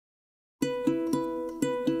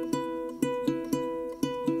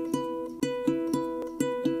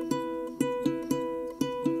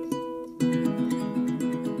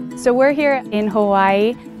So we're here in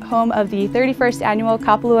Hawaii, home of the 31st annual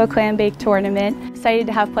Kapalua Clam Bake Tournament. Excited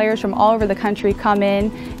to have players from all over the country come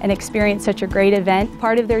in and experience such a great event.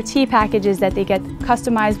 Part of their tea package is that they get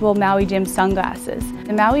customizable Maui Jim sunglasses.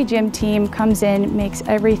 The Maui Jim team comes in, makes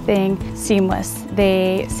everything seamless.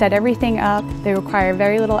 They set everything up. They require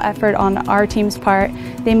very little effort on our team's part.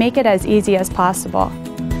 They make it as easy as possible.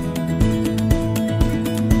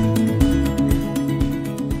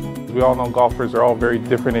 We all know golfers are all very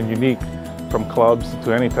different and unique, from clubs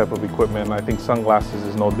to any type of equipment, and I think sunglasses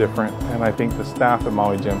is no different. And I think the staff at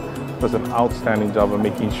Maui Jim does an outstanding job of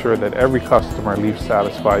making sure that every customer leaves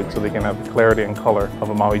satisfied so they can have the clarity and color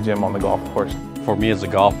of a Maui Jim on the golf course. For me as a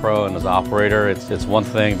golf pro and as an operator, it's one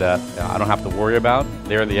thing that I don't have to worry about.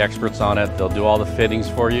 They're the experts on it. They'll do all the fittings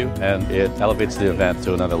for you, and it elevates the event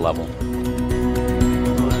to another level.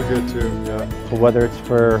 Those are good too, yeah. Whether it's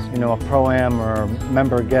for, a pro-am or a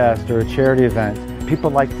member guest or a charity event, people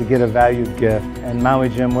like to get a valued gift, and Maui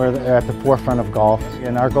Jim, we're at the forefront of golf,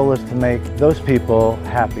 and our goal is to make those people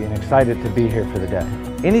happy and excited to be here for the day.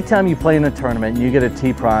 Anytime you play in a tournament and you get a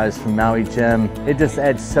tee prize from Maui Jim, it just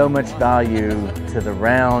adds so much value to the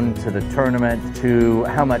round, to the tournament, to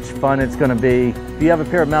how much fun it's going to be. If you have a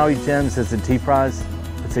pair of Maui Jims as a tee prize,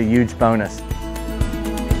 it's a huge bonus.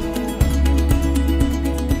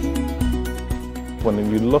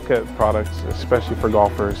 When you look at products, especially for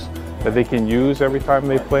golfers, that they can use every time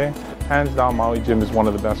they play, hands down Maui Jim is one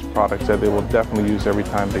of the best products that they will definitely use every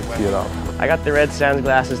time they tee it up. I got the red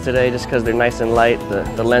sunglasses today just because they're nice and light.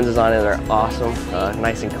 The lenses on it are awesome,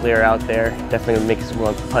 nice and clear out there. Definitely makes some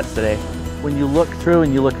more putts today. When you look through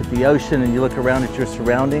and you look at the ocean and you look around at your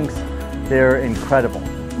surroundings, they're incredible.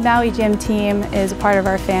 Maui Jim team is a part of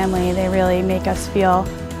our family. They really make us feel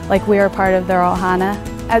like we are part of their ohana.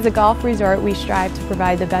 As a golf resort, we strive to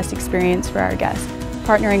provide the best experience for our guests.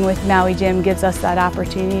 Partnering with Maui Jim gives us that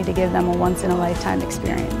opportunity to give them a once-in-a-lifetime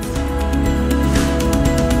experience.